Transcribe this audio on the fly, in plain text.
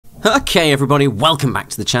Okay everybody, welcome back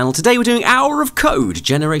to the channel. Today we're doing Hour of Code,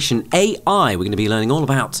 Generation AI. We're going to be learning all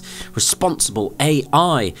about responsible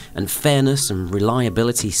AI and fairness and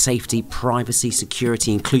reliability, safety, privacy,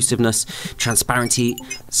 security, inclusiveness, transparency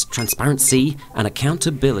and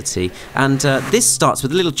accountability. And this starts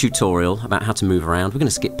with a little tutorial about how to move around. We're going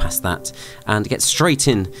to skip past that and get straight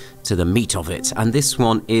in to the meat of it. And this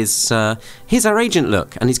one is, here's our agent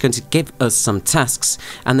look, and he's going to give us some tasks,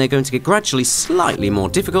 and they're going to get gradually slightly more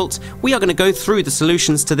difficult. We are going to go through the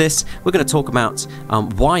solutions to this. We're going to talk about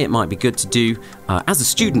why it might be good to do as a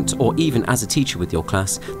student or even as a teacher with your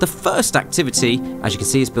class. The first activity, as you can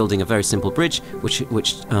see, is building a very simple bridge, which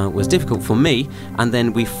was difficult for me, and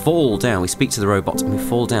then we fall down. We speak to the robot and we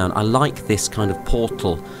fall down. I like this kind of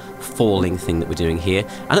portal falling thing that we're doing here.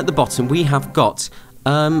 And at the bottom we have got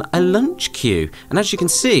a lunch queue, and as you can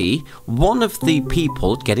see, one of the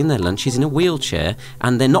people getting their lunch is in a wheelchair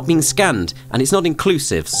and they're not being scanned, and it's not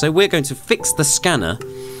inclusive. So we're going to fix the scanner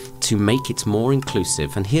to make it more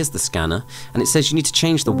inclusive. And here's the scanner, and it says you need to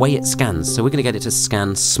change the way it scans. So we're going to get it to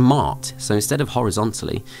scan smart. So instead of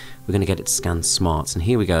horizontally, we're going to get it to scan smart. And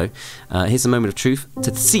here we go. Here's a moment of truth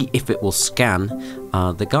to see if it will scan.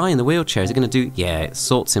 The guy in the wheelchair is going to do, yeah, it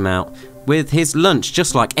sorts him out with his lunch,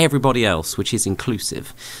 just like everybody else, which is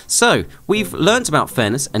inclusive. So we've learnt about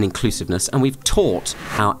fairness and inclusiveness, and we've taught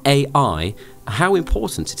our AI how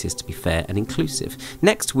important it is to be fair and inclusive.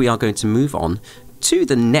 Next, we are going to move on to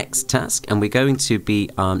the next task, and we're going to be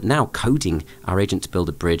now coding our agent to build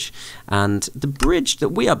a bridge. And the bridge that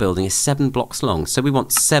we are building is 7 blocks long, so we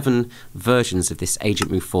want 7 versions of this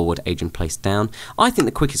agent move forward, agent place down. I think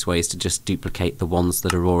the quickest way is to just duplicate the ones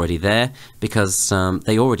that are already there, because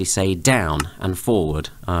they already say down and forward,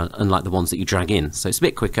 unlike the ones that you drag in. So it's a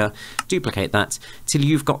bit quicker. Duplicate that till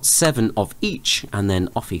you've got 7 of each, and then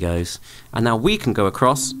off he goes. And now we can go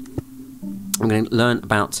across. I'm going to learn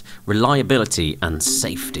about reliability and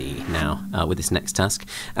safety now with this next task.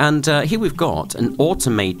 And here we've got an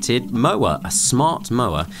automated mower, a smart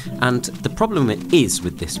mower. And the problem is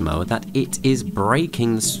with this mower that it is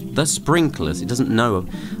breaking the sprinklers. It doesn't know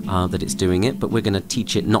that it's doing it, but we're going to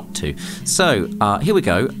teach it not to. So here we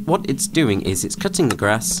go. What it's doing is it's cutting the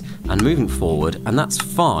grass and moving forward, and that's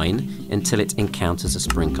fine until it encounters a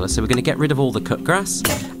sprinkler. So we're going to get rid of all the cut grass,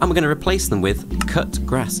 and we're going to replace them with cut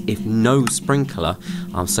grass if no sprinkler,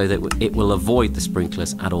 so that it will avoid the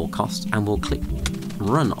sprinklers at all costs. And we'll click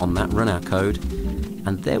run on that, run our code,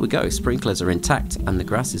 and there we go. Sprinklers are intact and the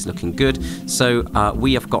grass is looking good. So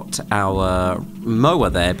we have got our mower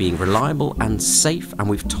there being reliable and safe, and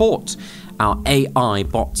we've taught our AI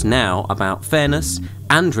bot now about fairness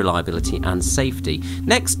and reliability and safety.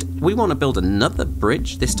 Next, we want to build another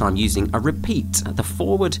bridge, this time using a repeat. The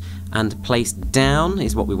forward and place down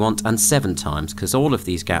is what we want, and 7 times, because all of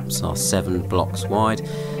these gaps are 7 blocks wide.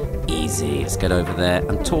 Easy. Let's get over there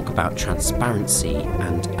and talk about transparency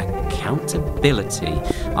and accountability,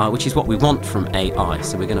 which is what we want from AI.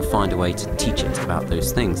 So we're going to find a way to teach it about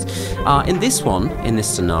those things. In this one, in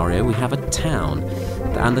this scenario, we have a town.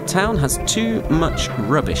 And the town has too much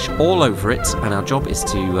rubbish all over it, and our job is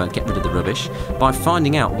to get rid of the rubbish by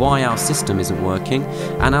finding out why our system isn't working.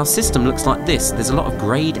 And our system looks like this. There's a lot of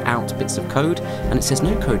grayed out bits of code, and it says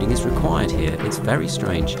no coding is required here. It's very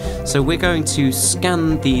strange. So we're going to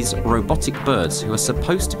scan these robotic birds who are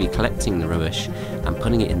supposed to be collecting the rubbish and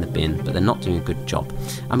putting it in the bin, but they're not doing a good job.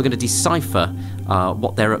 And we're going to decipher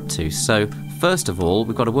what they're up to. So first of all,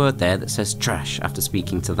 we've got a word there that says trash after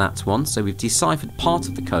speaking to that one. So we've deciphered part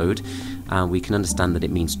of the code, and we can understand that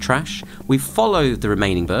it means trash. We follow the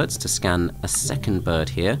remaining birds to scan a second bird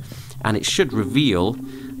here, and it should reveal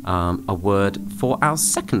a word for our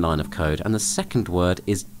second line of code. And the second word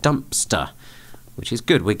is dumpster, which is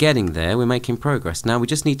good. We're getting there. We're making progress. Now we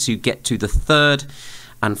just need to get to the third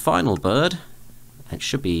and final bird. It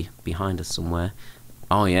should be behind us somewhere.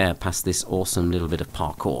 Oh yeah, past this awesome little bit of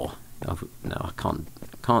parkour. No, I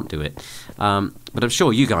can't do it, but I'm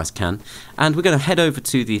sure you guys can. And we're going to head over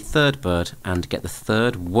to the third bird and get the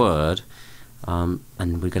third word, and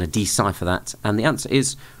we're going to decipher that. And the answer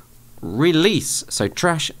is release. So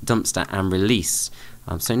trash, dumpster, and release.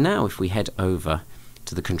 So now if we head over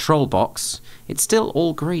to the control box, it's still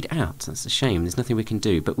all grayed out. That's a shame. There's nothing we can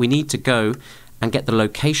do, but we need to go and get the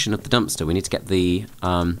location of the dumpster. We need to get the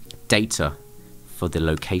data for the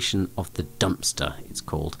location of the dumpster, it's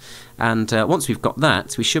called. And once we've got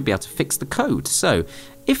that, we should be able to fix the code. So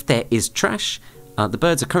if there is trash, the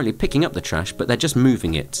birds are currently picking up the trash, but they're just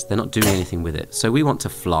moving it. They're not doing anything with it. So we want to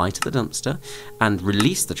fly to the dumpster and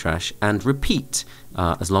release the trash and repeat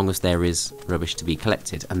as long as there is rubbish to be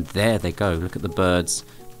collected. And there they go. Look at the birds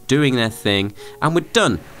doing their thing. And we're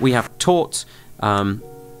done. We have taught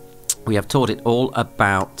we have taught it all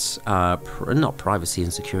about, not privacy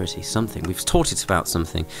and security, something. We've taught it about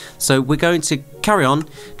something. So we're going to carry on.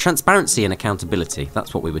 Transparency and accountability.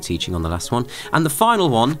 That's what we were teaching on the last one. And the final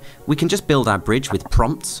one, we can just build our bridge with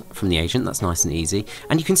prompts from the agent. That's nice and easy.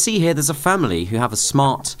 And you can see here there's a family who have a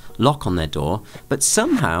smart lock on their door, but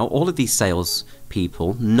somehow all of these sales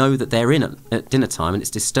people know that they're in at dinner time and it's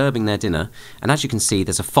disturbing their dinner. And as you can see,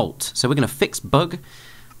 there's a fault. So we're going to fix bug.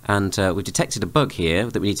 And we've detected a bug here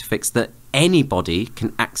that we need to fix, that anybody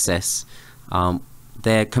can access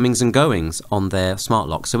their comings and goings on their smart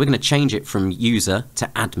lock. So we're going to change it from user to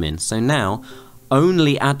admin. So now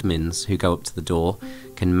only admins who go up to the door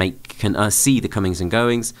can see the comings and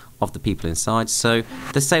goings of the people inside. So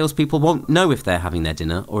the salespeople won't know if they're having their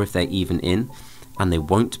dinner or if they're even in, and they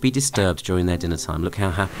won't be disturbed during their dinner time. Look how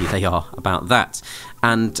happy they are about that.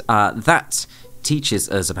 And that teaches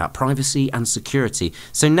us about privacy and security.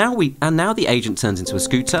 So now the agent turns into a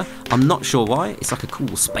scooter. I'm not sure why. It's like a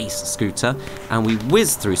cool space scooter, and we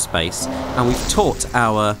whiz through space, and we've taught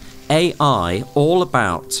our AI all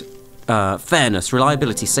about fairness,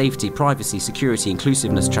 reliability, safety, privacy, security,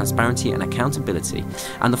 inclusiveness, transparency, and accountability.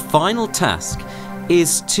 And the final task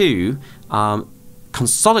is to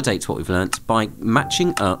consolidate what we've learnt by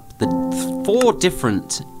matching up the 4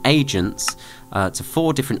 different agents to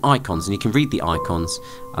 4 different icons, and you can read the icons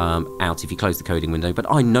out if you close the coding window, but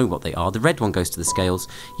I know what they are. The red one goes to the scales,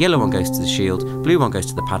 yellow one goes to the shield, blue one goes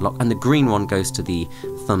to the padlock, and the green one goes to the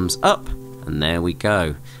thumbs up, and there we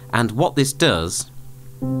go. And what this does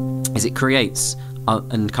is it creates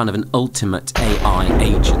kind of an ultimate AI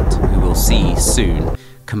agent who we'll see soon,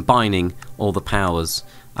 combining all the powers.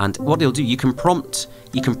 And what it'll do, you can prompt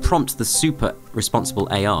the super responsible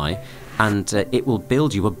AI, and it will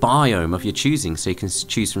build you a biome of your choosing. So you can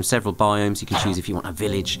choose from several biomes. You can choose if you want a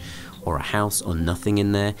village or a house or nothing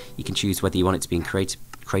in there. You can choose whether you want it to be in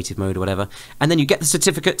creative mode or whatever. And then you get the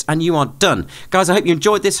certificate and you are done. Guys, I hope you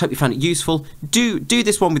enjoyed this. Hope you found it useful. Do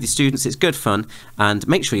this one with your students. It's good fun. And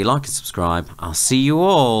make sure you like and subscribe. I'll see you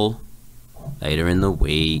all later in the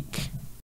week.